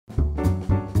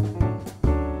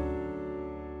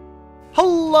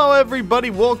Hello everybody,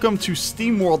 welcome to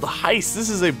SteamWorld Heist. This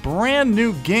is a brand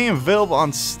new game available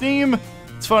on Steam.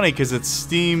 It's funny because it's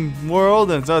SteamWorld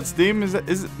and it's not Steam. Is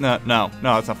it? No,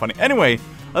 it's not funny. Anyway,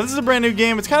 this is a brand new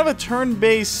game. It's kind of a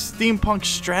turn-based steampunk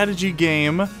strategy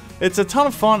game. It's a ton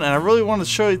of fun and I really want to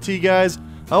show it to you guys.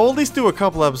 I'll at least do a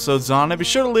couple episodes on it. Be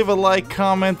sure to leave a like,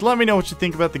 comment, let me know what you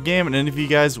think about the game, and if you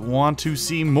guys want to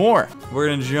see more. We're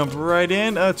gonna jump right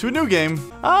in to a new game.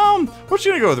 We're just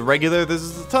gonna go with regular.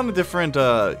 There's a ton of different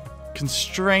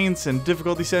constraints and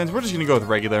difficulty settings. We're just gonna go with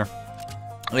regular.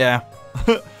 Yeah.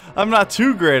 I'm not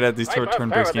too great at these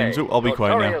turn-based games. Ooh, I'll be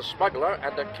quiet now. A smuggler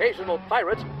and occasional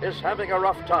pirate is having a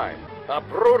rough time. A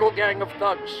brutal gang of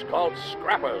thugs called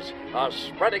Scrappers are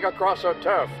spreading across our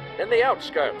turf in the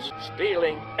outskirts,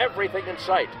 stealing everything in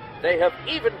sight. They have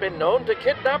even been known to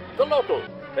kidnap the local.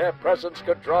 Their presence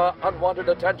could draw unwanted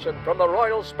attention from the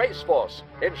Royal Space Force.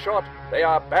 In short, they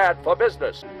are bad for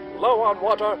business. Low on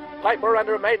water, Piper and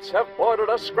her mates have boarded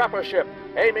a scrapper ship,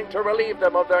 aiming to relieve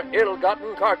them of their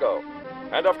ill-gotten cargo.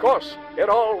 And of course, it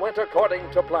all went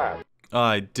according to plan.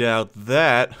 I doubt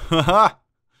that. Haha.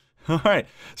 Alright,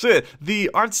 so yeah,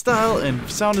 the art style and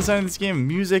sound design of this game,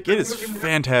 music, it is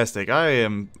fantastic. I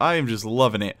am just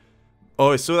loving it.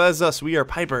 Oh, so that's us. We are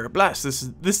Piper. Blast.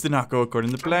 This did not go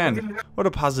according to plan. What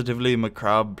a positively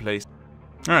macabre place.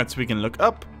 Alright, so we can look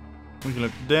up. We can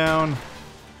look down.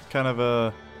 Kind of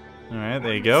a... Alright,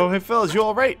 there you go. Hey fellas, you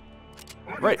alright?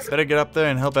 Right, better get up there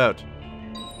and help out.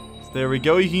 So there we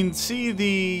go. You can see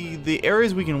the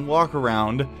areas we can walk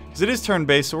around. Because it is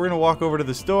turn-based, so we're going to walk over to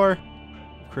this door.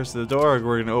 Press the door,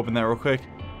 we're gonna open that real quick.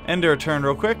 End our turn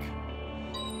real quick.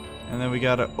 And then we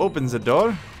gotta open the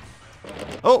door.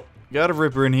 Oh, got a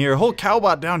ripper in here. A whole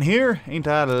cowbot down here. Ain't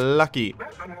I lucky?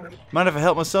 Mind if I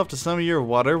help myself to some of your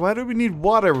water? Why do we need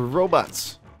water with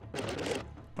robots?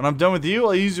 When I'm done with you,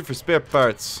 I'll use it for spare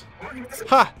parts.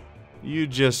 Ha! You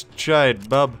just tried,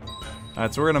 bub.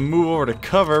 Alright, so we're gonna move over to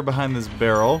cover behind this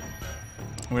barrel.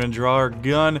 We're gonna draw our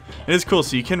gun. It is cool,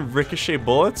 so you can ricochet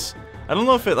bullets. I don't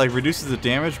know if it like reduces the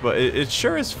damage, but it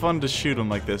sure is fun to shoot them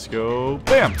like this. Go,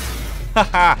 bam!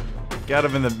 Haha! Got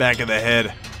him in the back of the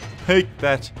head. Take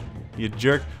that, you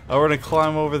jerk. Oh, we're gonna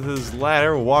climb over this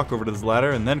ladder, walk over to this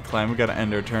ladder, and then climb. We gotta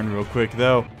end our turn real quick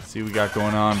though. See what we got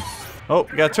going on. Oh,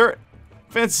 we got a turret.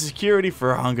 Fancy security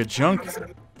for a hunk of junk.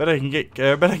 Bet I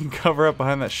can cover up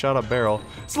behind that shot up barrel.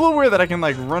 It's a little weird that I can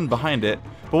like run behind it.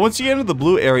 But once you get into the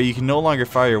blue area, you can no longer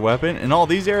fire your weapon. In all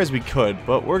these areas, we could,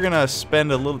 but we're gonna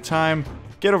spend a little time,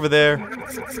 get over there.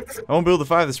 I won't be able to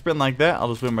fire the sprint like that. I'll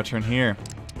just wait my turn here.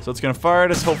 So it's gonna fire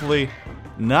at us, hopefully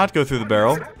not go through the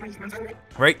barrel.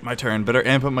 Right, my turn. Better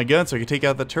amp up my gun so I can take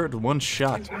out the turret with one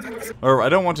shot. Or I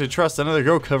don't want to trust another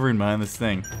girl covering behind this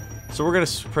thing. So we're gonna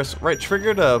press right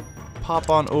trigger to pop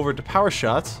on over to power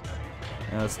shots.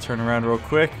 Now let's turn around real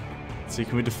quick. See,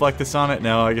 can we deflect this on it?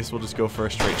 No, I guess we'll just go for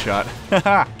a straight shot.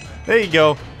 Haha, there you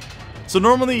go. So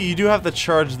normally you do have to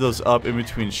charge those up in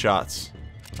between shots.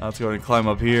 Let's go ahead and climb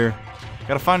up here.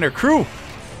 Gotta find our crew.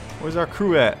 Where's our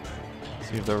crew at?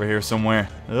 See if they're over here somewhere.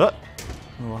 Little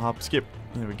hop skip.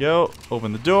 There we go.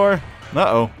 Open the door.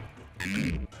 Uh-oh.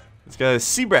 This guy is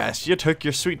Seabrass. You took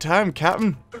your sweet time,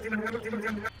 Captain.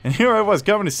 And here I was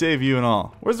coming to save you and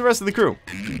all. Where's the rest of the crew?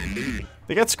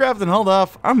 They got scrapped and hauled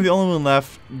off. I'm the only one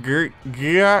left. I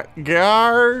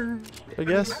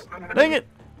guess. Dang it!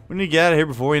 We need to get out of here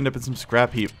before we end up in some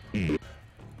scrap heap.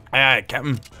 Alright,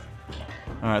 Captain.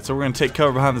 Alright, so we're going to take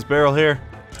cover behind this barrel here.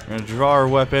 We're going to draw our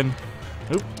weapon.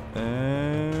 Oop.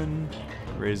 And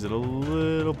raise it a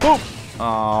little. Boom!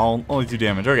 Oh, only 2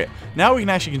 damage. Okay. Now we can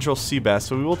actually control Seabass,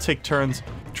 so we will take turns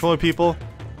controlling people.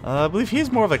 I believe he has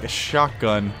more of like a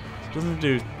shotgun. So it doesn't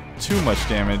do too much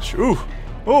damage. Ooh!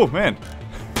 Oh, man.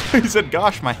 He said,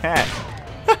 gosh, my hat.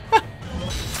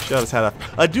 Shut his hat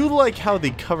off. I do like how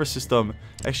the cover system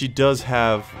actually does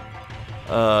have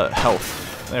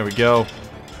health. There we go.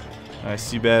 Alright,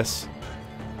 Seabass.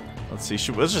 Let's see.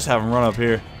 Let's just have him run up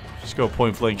here. Just go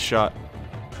point blank shot.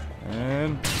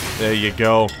 And there you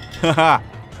go. Haha.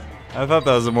 I thought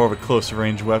that was a more of a close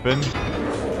range weapon.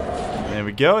 There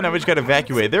we go. Now we just gotta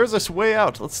evacuate. There's this way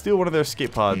out. Let's steal one of their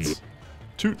escape pods.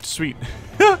 Toot sweet.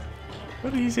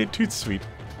 What did he say? Toot sweet.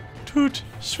 Toot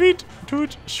sweet.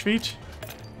 Toot sweet.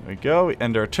 There we go. We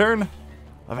end our turn.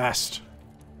 Avast.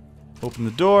 Open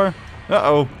the door.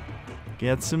 Uh-oh.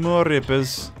 Get some more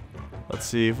rippers. Let's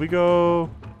see if we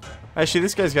go... Actually,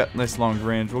 this guy's got nice long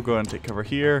range. We'll go ahead and take cover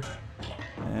here.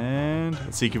 And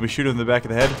let's see. Can we shoot him in the back of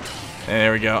the head?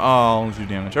 There we go. Oh, only 2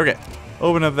 damage. Okay.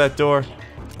 Open up that door.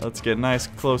 Let's get nice,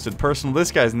 close, and personal.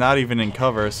 This guy's not even in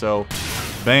cover, so...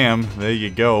 Bam. There you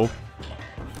go.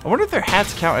 I wonder if their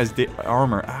hats count as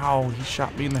armor. Ow, he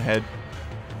shot me in the head.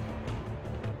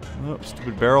 Oh,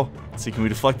 stupid barrel. Let's see, can we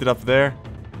deflect it up there?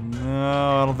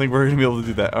 No, I don't think we're going to be able to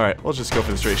do that. Alright, we'll just go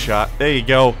for the straight shot. There you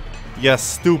go. Yes,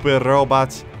 stupid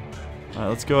robots. Alright,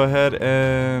 let's go ahead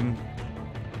and...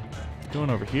 Going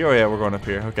over here? Oh yeah, we're going up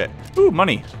here. Okay. Ooh,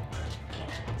 money.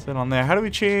 Set on there. How do we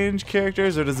change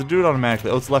characters, or does it do it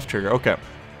automatically? Oh, it's left trigger. Okay.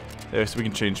 There, so we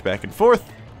can change back and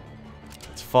forth.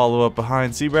 Let's follow up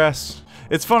behind Seabrass.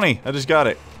 It's funny, I just got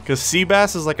it. Because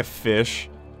Seabass is like a fish,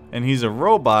 and he's a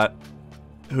robot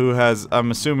who has,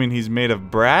 I'm assuming he's made of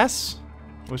brass,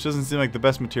 which doesn't seem like the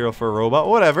best material for a robot.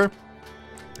 Whatever.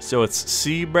 So it's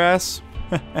Seabrass.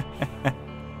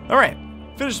 Alright,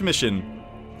 finish the mission.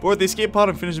 Board the escape pod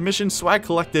and finish the mission. Swag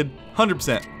collected,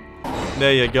 100%.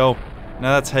 There you go.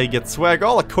 Now that's how you get swag,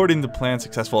 all according to plan,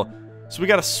 successful. So we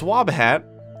got a swab hat.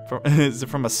 Is it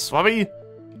from a swabby?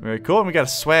 Very cool. And we got a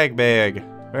swag bag.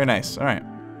 Very nice. Alright.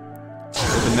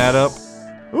 Open that up.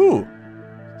 Ooh.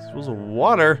 Spools of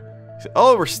water.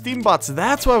 Oh, we're Steambots.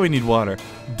 That's why we need water.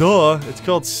 Duh. It's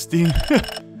called Steam.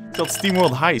 It's called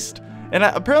SteamWorld Heist. And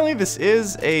apparently this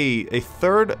is a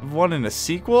third one in a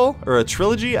sequel, or a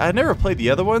trilogy. I never played the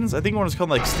other ones. I think one was called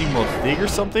like SteamWorld Dig or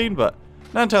something, but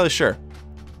not entirely sure.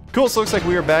 Cool, so looks like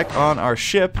we are back on our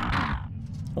ship.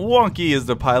 Wonky is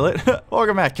the pilot.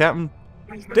 Welcome back, Captain.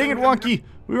 Dang it, Wonky!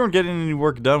 We weren't getting any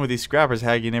work done with these scrappers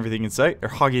hogging everything in sight.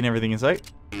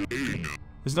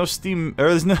 There's no steam, or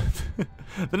there's no...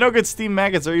 the no good steam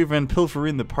maggots are even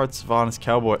pilfering the parts of honest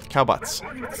cowbots.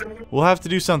 We'll have to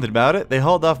do something about it. They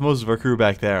hauled off most of our crew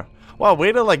back there. Wow,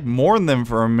 way to like mourn them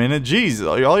for a minute. Jeez,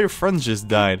 all your friends just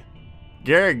died.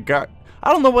 Gary,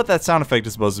 I don't know what that sound effect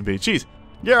is supposed to be. Jeez.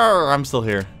 Yeah, I'm still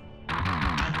here.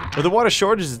 But the water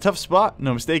shortage is a tough spot,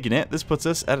 no mistaking it. This puts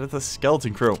us at the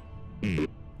skeleton crew.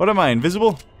 What am I,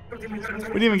 invisible? We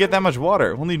didn't even get that much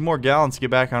water. We'll need more gallons to get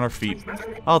back on our feet.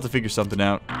 I'll have to figure something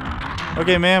out.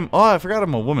 Okay, ma'am. Oh, I forgot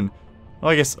I'm a woman. Oh,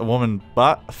 I guess a woman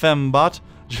bot, a femme bot.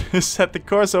 Just set the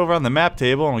course over on the map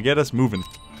table and we'll get us moving.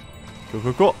 Cool,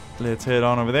 cool, cool. Let's head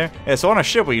on over there. Yeah, so on our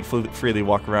ship we can freely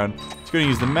walk around. Let's go and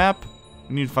use the map.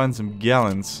 We need to find some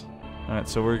gallons. Alright,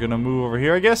 so we're gonna move over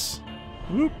here, I guess.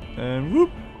 Whoop, and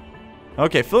whoop.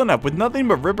 Okay, filling up. With nothing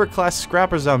but Ripper-class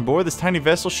scrappers on board, this tiny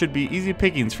vessel should be easy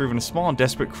pickings for even a small and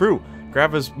desperate crew.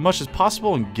 Grab as much as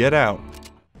possible and get out.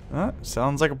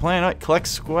 Sounds like a plan. Alright, collect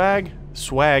swag,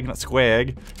 not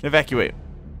swag, evacuate.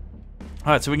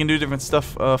 Alright, so we can do different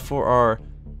stuff for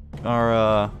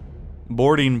our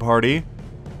boarding party.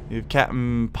 We have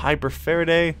Captain Piper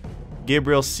Faraday,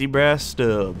 Gabriel Seabrass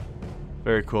Stubb.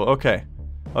 Very cool. Okay.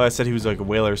 Oh, I said he was like a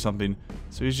whaler or something.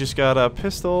 So he's just got a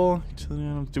pistol.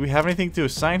 Do we have anything to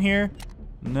assign here?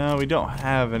 No, we don't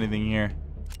have anything here.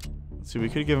 Let's see, we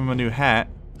could give him a new hat.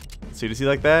 Let's see, does he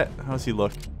like that? How does he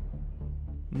look?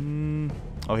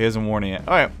 Oh, he hasn't worn it yet.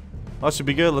 Alright. Well, that should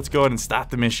be good. Let's go ahead and start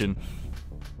the mission.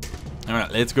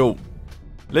 Alright, let's go.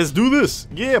 Let's do this.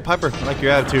 Yeah, Piper, I like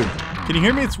your attitude. Can you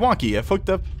hear me? It's Wonky.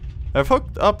 I've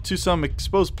hooked up to some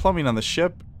exposed plumbing on the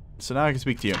ship, so now I can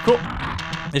speak to you. Cool.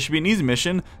 This should be an easy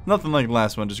mission. Nothing like the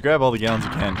last one. Just grab all the gallons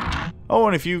you can. Oh,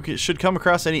 and if you should come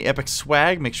across any epic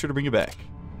swag, make sure to bring it back.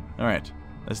 Alright,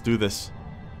 let's do this.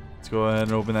 Let's go ahead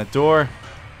and open that door.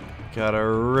 Got a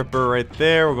Ripper right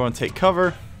there. We're going to take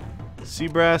cover.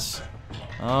 Seabrass.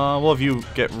 Well, if you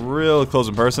get real close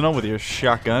and personal with your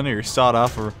shotgun or your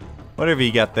sawed-off or whatever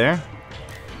you got there.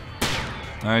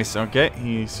 Nice, okay.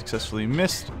 He successfully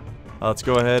missed. Let's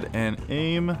go ahead and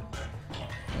aim.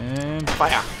 And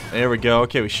fire! There we go.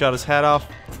 Okay, we shot his hat off.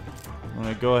 I'm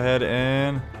gonna go ahead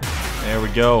and there we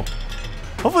go.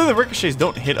 Hopefully the ricochets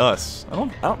don't hit us. I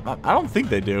don't think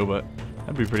they do, but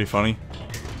that'd be pretty funny.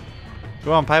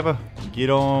 Go on, Piper. Get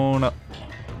on up.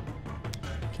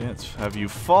 Okay, let's have you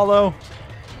follow.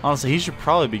 Honestly, he should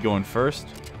probably be going first.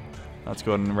 Let's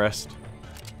go ahead and rest.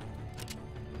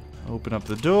 Open up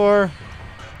the door.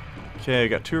 Okay, I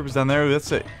got two rippers down there.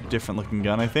 That's a different looking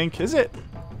gun, I think. Is it?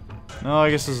 No,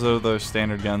 I guess those are the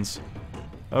standard guns.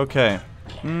 Okay.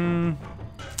 We're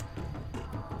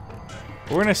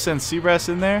gonna send Seabrass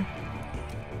in there.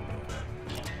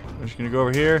 We're just gonna go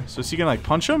over here. So is he gonna like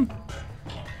punch him?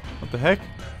 What the heck?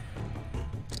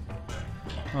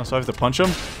 Oh, so I have to punch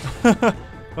him?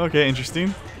 Okay,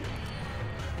 interesting.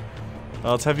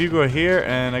 Let's have you go here,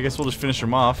 and I guess we'll just finish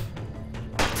him off.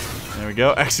 There we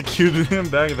go. Executed him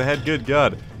back of the head. Good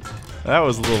God. That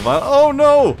was a little violent. Oh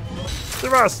no!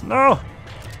 Seabrass, no!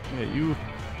 Yeah,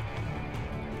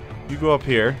 you go up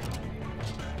here.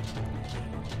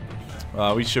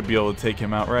 We should be able to take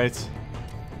him out, right?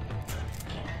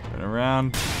 Turn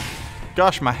around.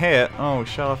 Gosh, my hat. Oh, we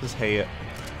shot off his hat.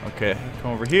 Okay,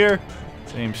 come over here.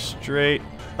 Let's aim straight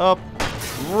up.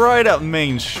 right up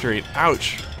Main Street.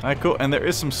 Ouch. Alright, cool. And there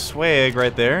is some swag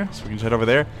right there, so we can head over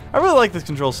there. I really like this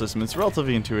control system. It's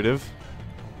relatively intuitive.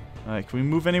 Alright, can we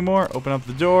move any more? Open up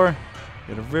the door.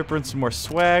 Get a ripper and some more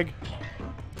swag.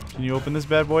 Can you open this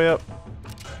bad boy up?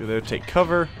 Go there, take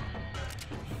cover.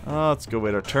 Let's go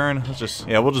wait our turn. Let's just,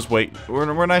 yeah, we'll just wait.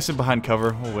 We're nice and behind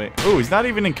cover. We'll wait. Oh, he's not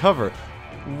even in cover.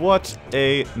 What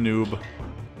a noob.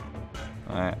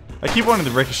 Alright. I keep wanting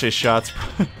the ricochet shots.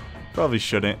 Probably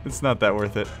shouldn't. It's not that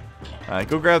worth it. Alright,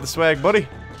 go grab the swag, buddy.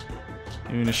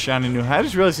 Even a shiny new hat. I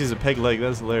just realized he's a peg leg.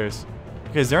 That's hilarious.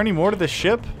 Okay, is there any more to this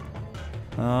ship?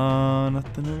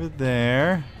 Nothing over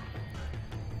there.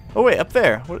 Oh, wait, up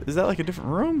there. What, is that like a different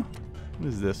room? What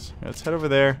is this? Yeah, let's head over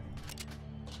there.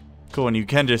 Cool, and you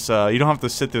can just, you don't have to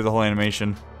sit through the whole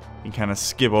animation. You can kind of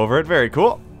skip over it. Very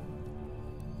cool.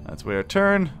 Let's wait our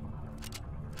turn.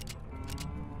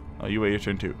 Oh, you wait your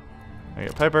turn too. I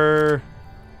got Piper.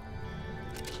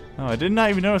 Oh, I did not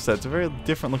even notice that. It's a very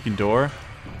different looking door.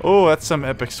 Oh, that's some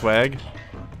epic swag.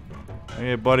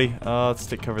 Okay, buddy. Let's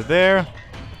take cover there.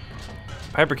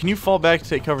 Piper, can you fall back to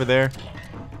take cover there?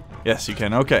 Yes, you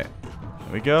can. Okay.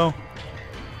 There we go.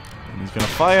 And he's gonna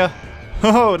fire.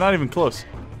 Oh, not even close.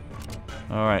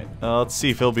 Alright, let's see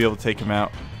if he'll be able to take him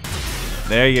out.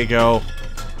 There you go.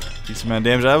 Decent amount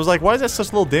of damage. I was like, why is that such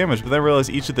little damage? But then I realized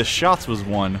each of the shots was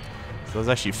 1. So it was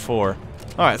actually 4. Alright,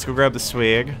 let's go grab the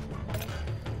swag.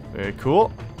 Very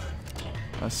cool.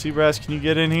 Seabrass, can you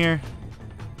get in here?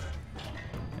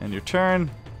 And your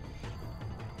turn.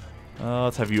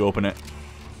 Let's have you open it.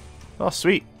 Oh,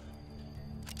 sweet.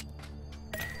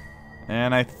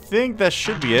 And I think that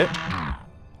should be it.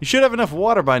 You should have enough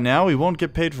water by now. We won't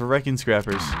get paid for wrecking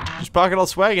scrappers. Just pocket all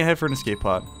swag and head for an escape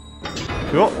pod.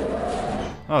 Cool.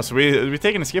 Oh, so we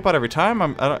take an escape pod every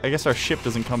time? I guess our ship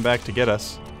doesn't come back to get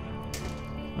us.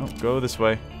 No, go this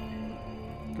way.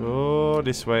 Go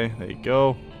this way. There you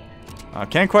go.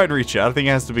 Can't quite reach it. I think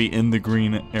it has to be in the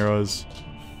green arrows.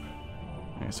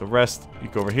 Okay, so rest. You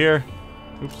go over here.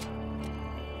 Oops.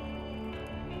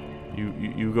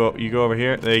 You go over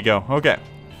here. There you go. Okay.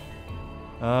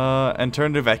 And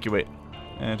turn to evacuate.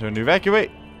 And turn to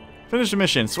evacuate. Finish the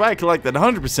mission. Swag collected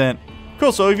 100%.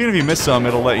 Cool, so even if you miss some,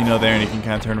 it'll let you know there and you can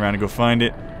kind of turn around and go find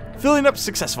it. Filling up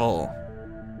successful.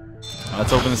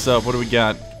 Let's open this up. What do we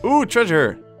got? Ooh,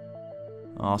 treasure.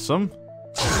 Awesome.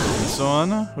 This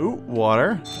one. Ooh,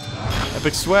 water.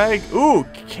 Epic swag. Ooh,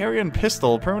 carrion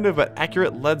pistol. Primitive but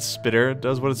accurate lead spitter.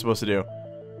 Does what it's supposed to do.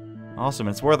 Awesome.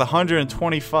 It's worth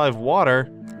 125 water.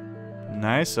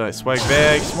 Nice. Swag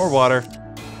bag. Some more water.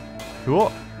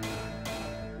 Cool.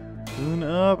 Tune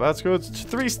up. Let's go. It's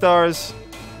 3 stars.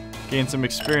 Gain some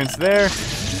experience there.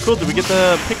 Cool. Did we get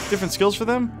to pick different skills for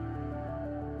them?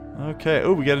 Okay.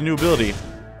 Oh, we got a new ability.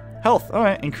 Health.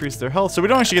 Alright. Increase their health. So we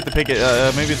don't actually get to pick it.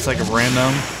 Maybe it's like a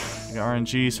random like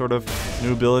RNG sort of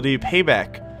new ability.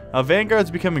 Payback. Vanguards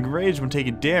become enraged when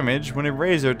taking damage. When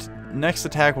enraged, their next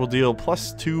attack will deal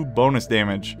 +2 bonus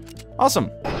damage. Awesome.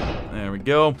 There we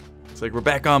go. It's like we're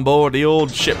back on board the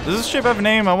old ship. Does this ship have a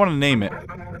name? I want to name it.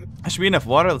 That should be enough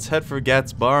water. Let's head for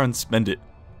Gat's bar and spend it.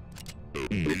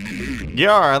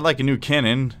 Yar, I'd like a new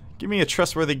cannon. Give me a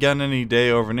trustworthy gun any day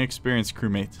over an inexperienced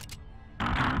crewmate.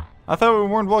 I thought we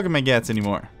weren't welcome at Gats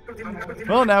anymore.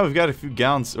 Well, now we've got a few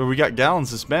gallons, or we got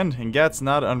gallons to spend, and Gat's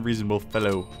not an unreasonable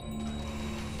fellow.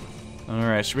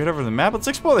 Alright, should we head over to the map? Let's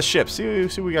explore the ship. See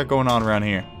what we got going on around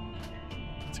here.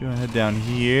 Let's go ahead down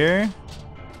here.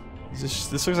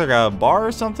 This looks like a bar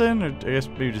or something, or I guess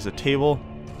maybe just a table.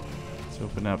 Let's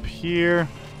open up here.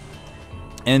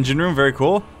 Engine room, very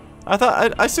cool.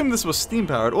 I assumed this was steam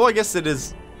powered. Well, I guess it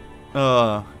is.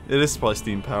 It is probably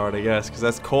steam powered, I guess, because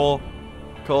that's coal.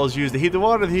 Coal is used to heat the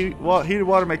water. The heated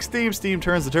water makes steam. Steam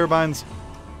turns the turbines,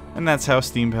 and that's how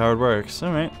steam powered works.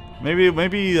 All right. Maybe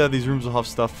these rooms will have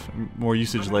stuff more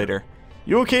usage later.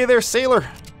 You okay there, sailor?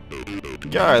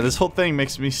 God, this whole thing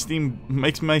makes me steam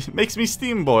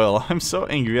boil. I'm so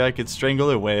angry I could strangle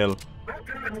a whale.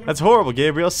 That's horrible,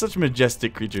 Gabriel. Such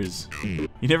majestic creatures. You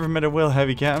never met a whale, have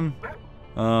you, Captain?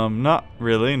 Not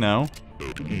really, no.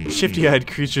 Shifty-eyed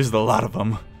creatures, a lot of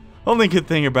them. Only good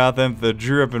thing about them, they're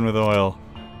dripping with oil.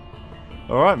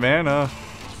 Alright, man,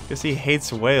 guess he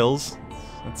hates whales.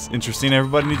 That's interesting.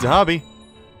 Everybody needs a hobby.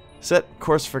 Set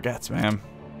course for Gats, ma'am.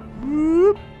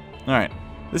 Alright.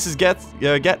 This is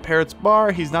Gat Parrot's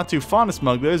bar. He's not too fond of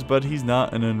smugglers, but he's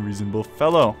not an unreasonable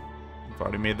fellow. I've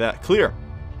already made that clear.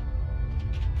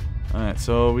 Alright,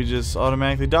 so we just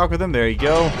automatically dock with him. There you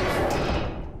go.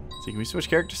 So can we switch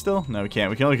characters still? No, we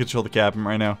can't. We can only control the captain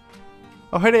right now.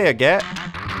 Oh, hey there, Gat.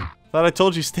 Thought I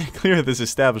told you stay clear of this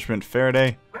establishment,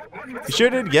 Faraday. You sure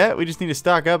did get. We just need to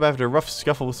stock up after a rough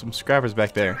scuffle with some scrappers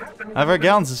back there. I have our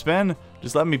gallons to spend.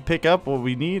 Just let me pick up what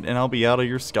we need and I'll be out of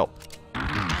your scalp.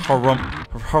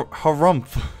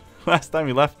 Harumph. Last time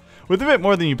you left with a bit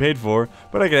more than you paid for,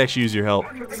 but I could actually use your help.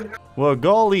 Well,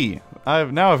 golly.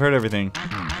 Now I've heard everything.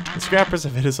 The scrappers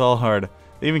have hit us all hard.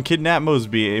 They even kidnapped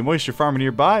Mosby, a moisture farmer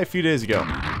nearby, a few days ago.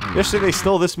 Yesterday they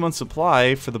stole this month's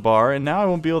supply for the bar, and now I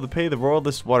won't be able to pay the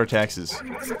royalist water taxes.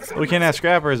 We can't have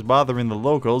scrappers bothering the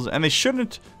locals, and they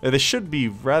should be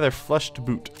rather flush to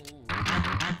boot.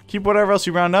 Keep whatever else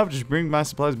you round up, just bring my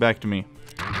supplies back to me.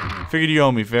 Figured you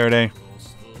owe me, Faraday.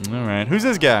 Alright, who's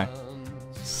this guy?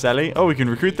 Sally? Oh, we can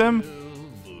recruit them?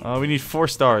 We need 4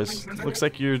 stars. Looks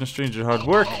like you're a stranger to hard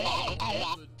work.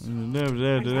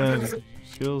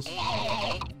 Skills.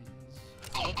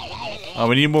 Oh,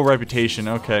 we need more reputation.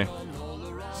 Okay.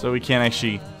 So we can't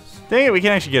actually... Dang it, we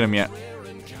can't actually get him yet.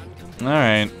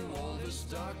 Alright.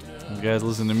 You guys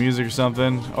listen to music or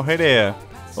something? Oh, hey there.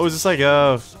 Oh, is this like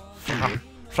a...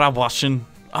 Frauwaschen?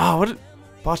 Ah, what...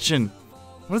 Waschen.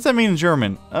 What does that mean in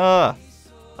German?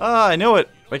 I know it.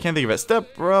 I can't think of it.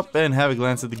 Step up and have a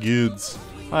glance at the goods.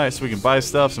 Alright, so we can buy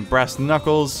stuff. Some brass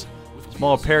knuckles.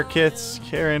 Small repair kits.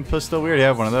 Carrying pistol. We already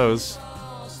have one of those.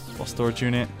 Small storage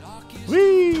unit.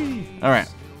 Whee! Alright.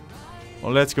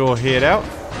 Well, let's go head out.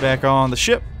 Back on the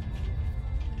ship.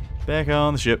 Back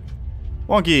on the ship.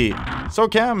 Wonky! So,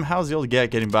 Cam, how's the old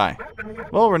gat getting by?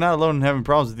 Well, we're not alone in having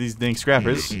problems with these dang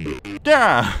scrappers.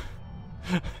 Yeah!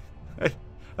 I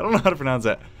don't know how to pronounce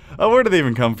that. Where do they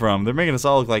even come from? They're making us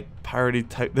all look like piratey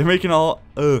type. They're making all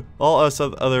us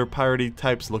other piratey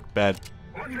types look bad.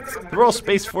 The Royal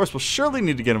Space Force will surely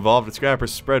need to get involved if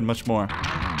scrappers spread much more.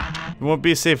 There won't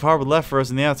be a safe harbor left for us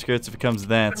in the outskirts if it comes to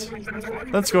that.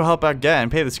 Let's go help out Gat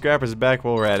and pay the scrappers back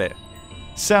while we're at it.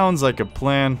 Sounds like a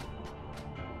plan.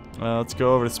 Let's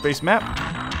go over to the space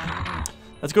map.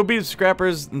 Let's go beat the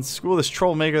scrappers and school this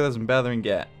troublemaker that's been bothering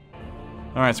Gat.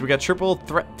 Alright, so we got triple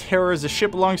threat terrors. The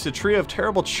ship belongs to a trio of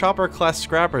terrible chopper-class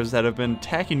scrappers that have been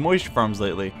attacking moisture farms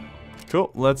lately.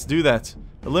 Cool, let's do that.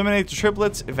 Eliminate the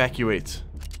triplets, evacuate.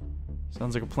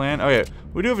 Sounds like a plan. Okay,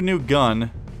 we do have a new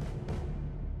gun.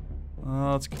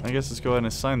 I guess let's go ahead and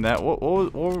assign that.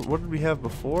 What did we have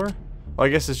before? Oh, I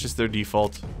guess it's just their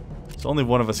default. So only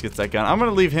one of us gets that gun. I'm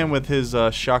going to leave him with his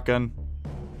shotgun.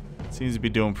 Seems to be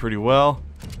doing pretty well.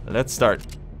 Let's start.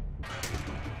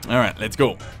 Alright, let's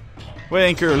go. Wait,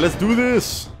 Anchor, let's do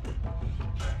this.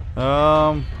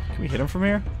 Can we hit him from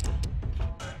here?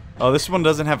 Oh, this one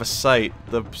doesn't have a sight.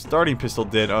 The starting pistol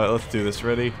did. Alright, let's do this.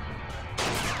 Ready?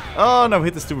 Oh, no,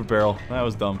 hit the stupid barrel. That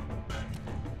was dumb.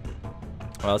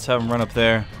 Well, let's have him run up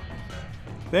there.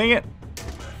 Dang it.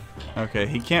 Okay,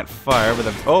 he can't fire,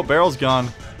 but oh, barrel's gone.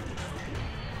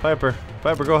 Piper,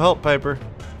 go help, Piper.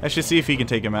 I should see if he can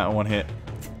take him out in one hit.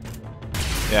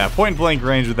 Yeah, point blank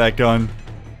range with that gun.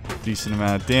 Decent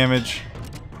amount of damage.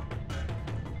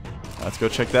 Let's go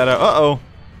check that out. Uh-oh.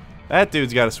 That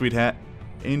dude's got a sweet hat.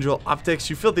 Angel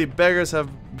optics. You filthy beggars have...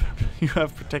 you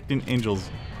have protecting angels.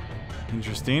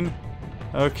 Interesting.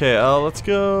 Okay, let's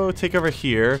go take over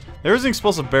here. There is an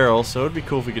explosive barrel, so it'd be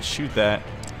cool if we could shoot that.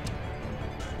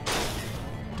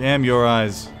 Damn your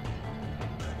eyes.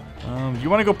 You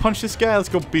want to go punch this guy? Let's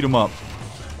go beat him up.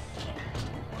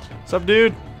 What's up,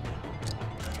 dude?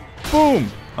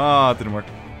 Boom! Ah, it didn't work.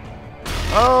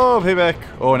 Oh, payback.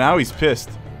 Oh, now he's pissed.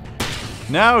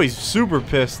 Now he's super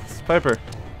pissed. Piper.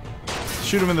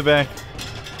 Shoot him in the back.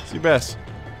 It's your best.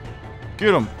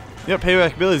 Get him. Yep,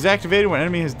 payback ability is activated when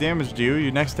enemy has damaged you.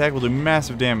 Your next attack will do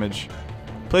massive damage.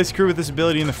 Place crew with this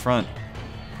ability in the front.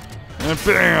 And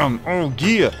bam! Oh,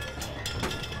 yeah!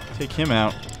 Take him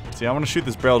out. See, I want to shoot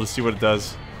this barrel to see what it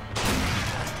does.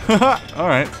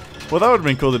 Alright. Well, that would have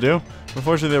been cool to do.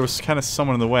 Unfortunately, there was kind of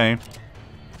someone in the way.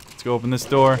 Let's go open this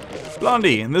door.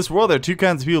 Blondie, in this world there are two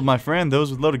kinds of people, my friend.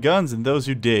 Those with loaded guns and those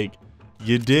who dig.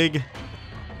 You dig?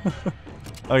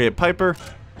 Okay, Piper.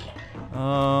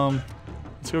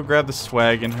 Let's go grab the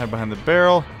swag and hide behind the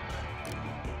barrel.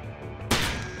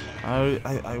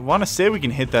 I want to say we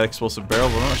can hit that explosive barrel,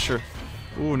 but I'm not sure.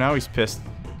 Ooh, now he's pissed.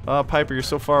 Piper, you're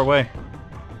so far away.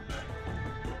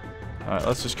 Alright,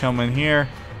 let's just come in here.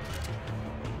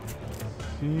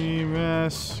 Can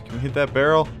we hit that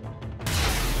barrel?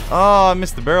 Oh, I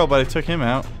missed the barrel, but I took him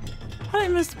out. How did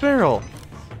I miss the barrel?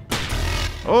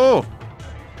 Oh!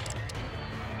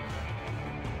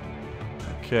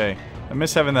 Okay. I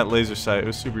miss having that laser sight. It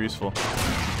was super useful.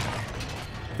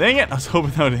 Dang it! I was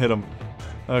hoping that would hit him.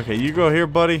 Okay, you go here,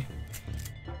 buddy.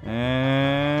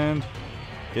 And...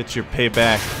 get your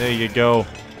payback. There you go.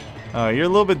 You're a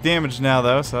little bit damaged now,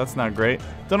 though, so that's not great.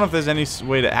 Don't know if there's any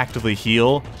way to actively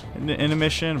heal in a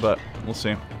mission, but we'll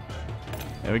see.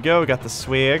 There we go. We got the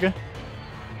swag.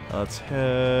 Let's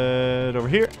head over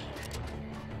here.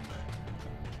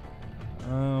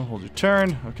 Hold your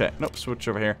turn. Okay. Nope. Switch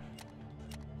over here.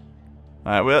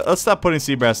 Alright, well, let's stop putting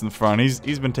Seabrass in the front.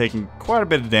 He's been taking quite a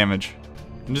bit of damage.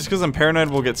 And just because I'm paranoid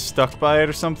we'll get stuck by it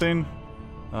or something,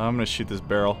 I'm gonna shoot this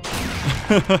barrel.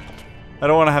 I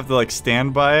don't want to have to like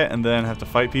stand by it and then have to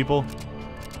fight people.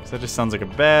 So that just sounds like a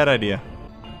bad idea.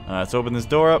 Let's open this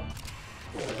door up.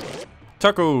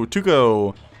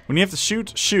 Tuco. When you have to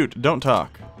shoot, shoot. Don't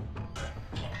talk.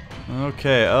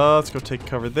 Okay, let's go take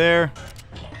cover there.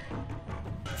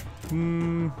 See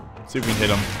if we can hit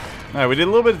him. Alright, we did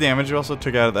a little bit of damage. We also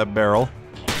took out that barrel.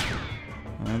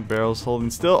 And barrel's holding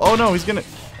still. Oh no, he's gonna...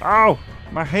 Ow!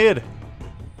 My head!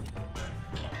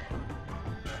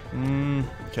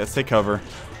 Okay, let's take cover.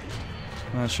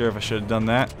 Not sure if I should have done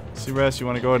that. Seabrass, you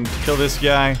want to go ahead and kill this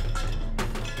guy.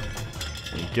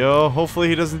 There you go. Hopefully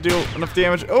he doesn't do enough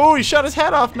damage. Oh, he shot his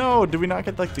hat off! No! Did we not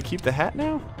get like to keep the hat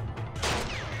now?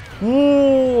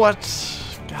 Ooh, what?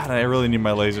 God, I really need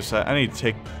my laser sight. I need to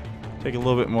take a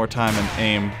little bit more time and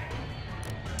aim.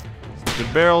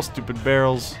 Stupid barrels, stupid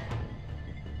barrels.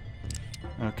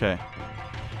 Okay.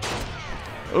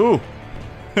 Ooh!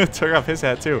 Took off his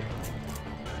hat too.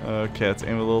 Okay, let's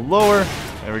aim a little lower.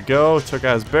 There we go. Took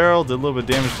out his barrel, did a little bit of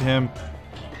damage to him.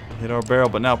 Hit our barrel,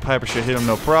 but now Piper should hit him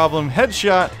no problem.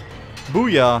 Headshot!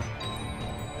 Booyah!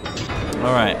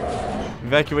 Alright.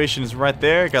 Evacuation is right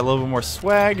there. Got a little bit more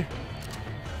swag.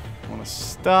 Want to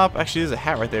stop. Actually, there's a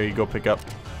hat right there you go pick up.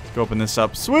 Let's go open this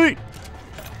up. Sweet!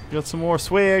 Got some more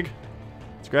swag.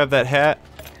 Let's grab that hat.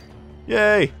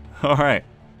 Yay! Alright.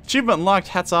 Achievement unlocked.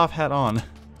 Hats off, hat on.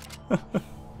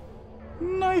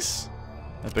 Nice.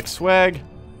 Epic swag.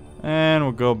 And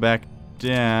we'll go back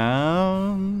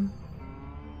down.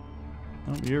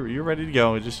 Oh, you're ready to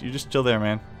go. You're just chill there,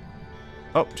 man.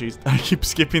 Oh, jeez. I keep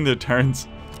skipping their turns.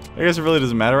 I guess it really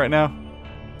doesn't matter right now.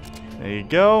 There you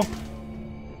go.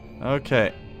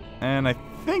 Okay. And I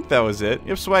think that was it.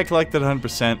 Yep, swag collected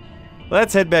 100%.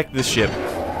 Let's head back to the ship.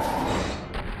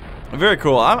 Very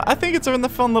cool. I think it's a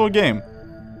fun little game.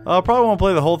 Probably won't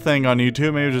play the whole thing on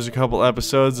YouTube. Maybe just a couple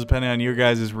episodes, depending on your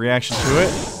guys' reaction to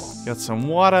it. Got some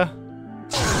water.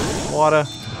 Water.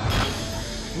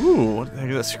 Ooh, what the heck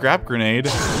is that? Scrap grenade.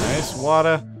 Nice.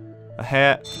 Water. A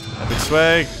hat. Epic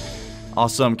swag.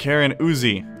 Awesome. Carrying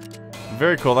Uzi.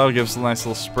 Very cool. That'll give us a nice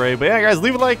little spray. But yeah, guys,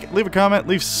 leave a like, leave a comment,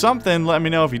 leave something. Let me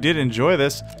know if you did enjoy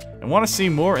this and want to see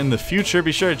more in the future.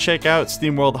 Be sure to check out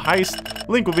SteamWorld Heist.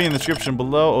 Link will be in the description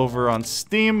below over on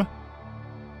Steam.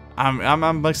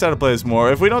 I'm excited to play this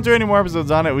more. If we don't do any more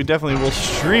episodes on it, we definitely will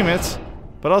stream it.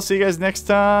 But I'll see you guys next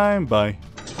time. Bye.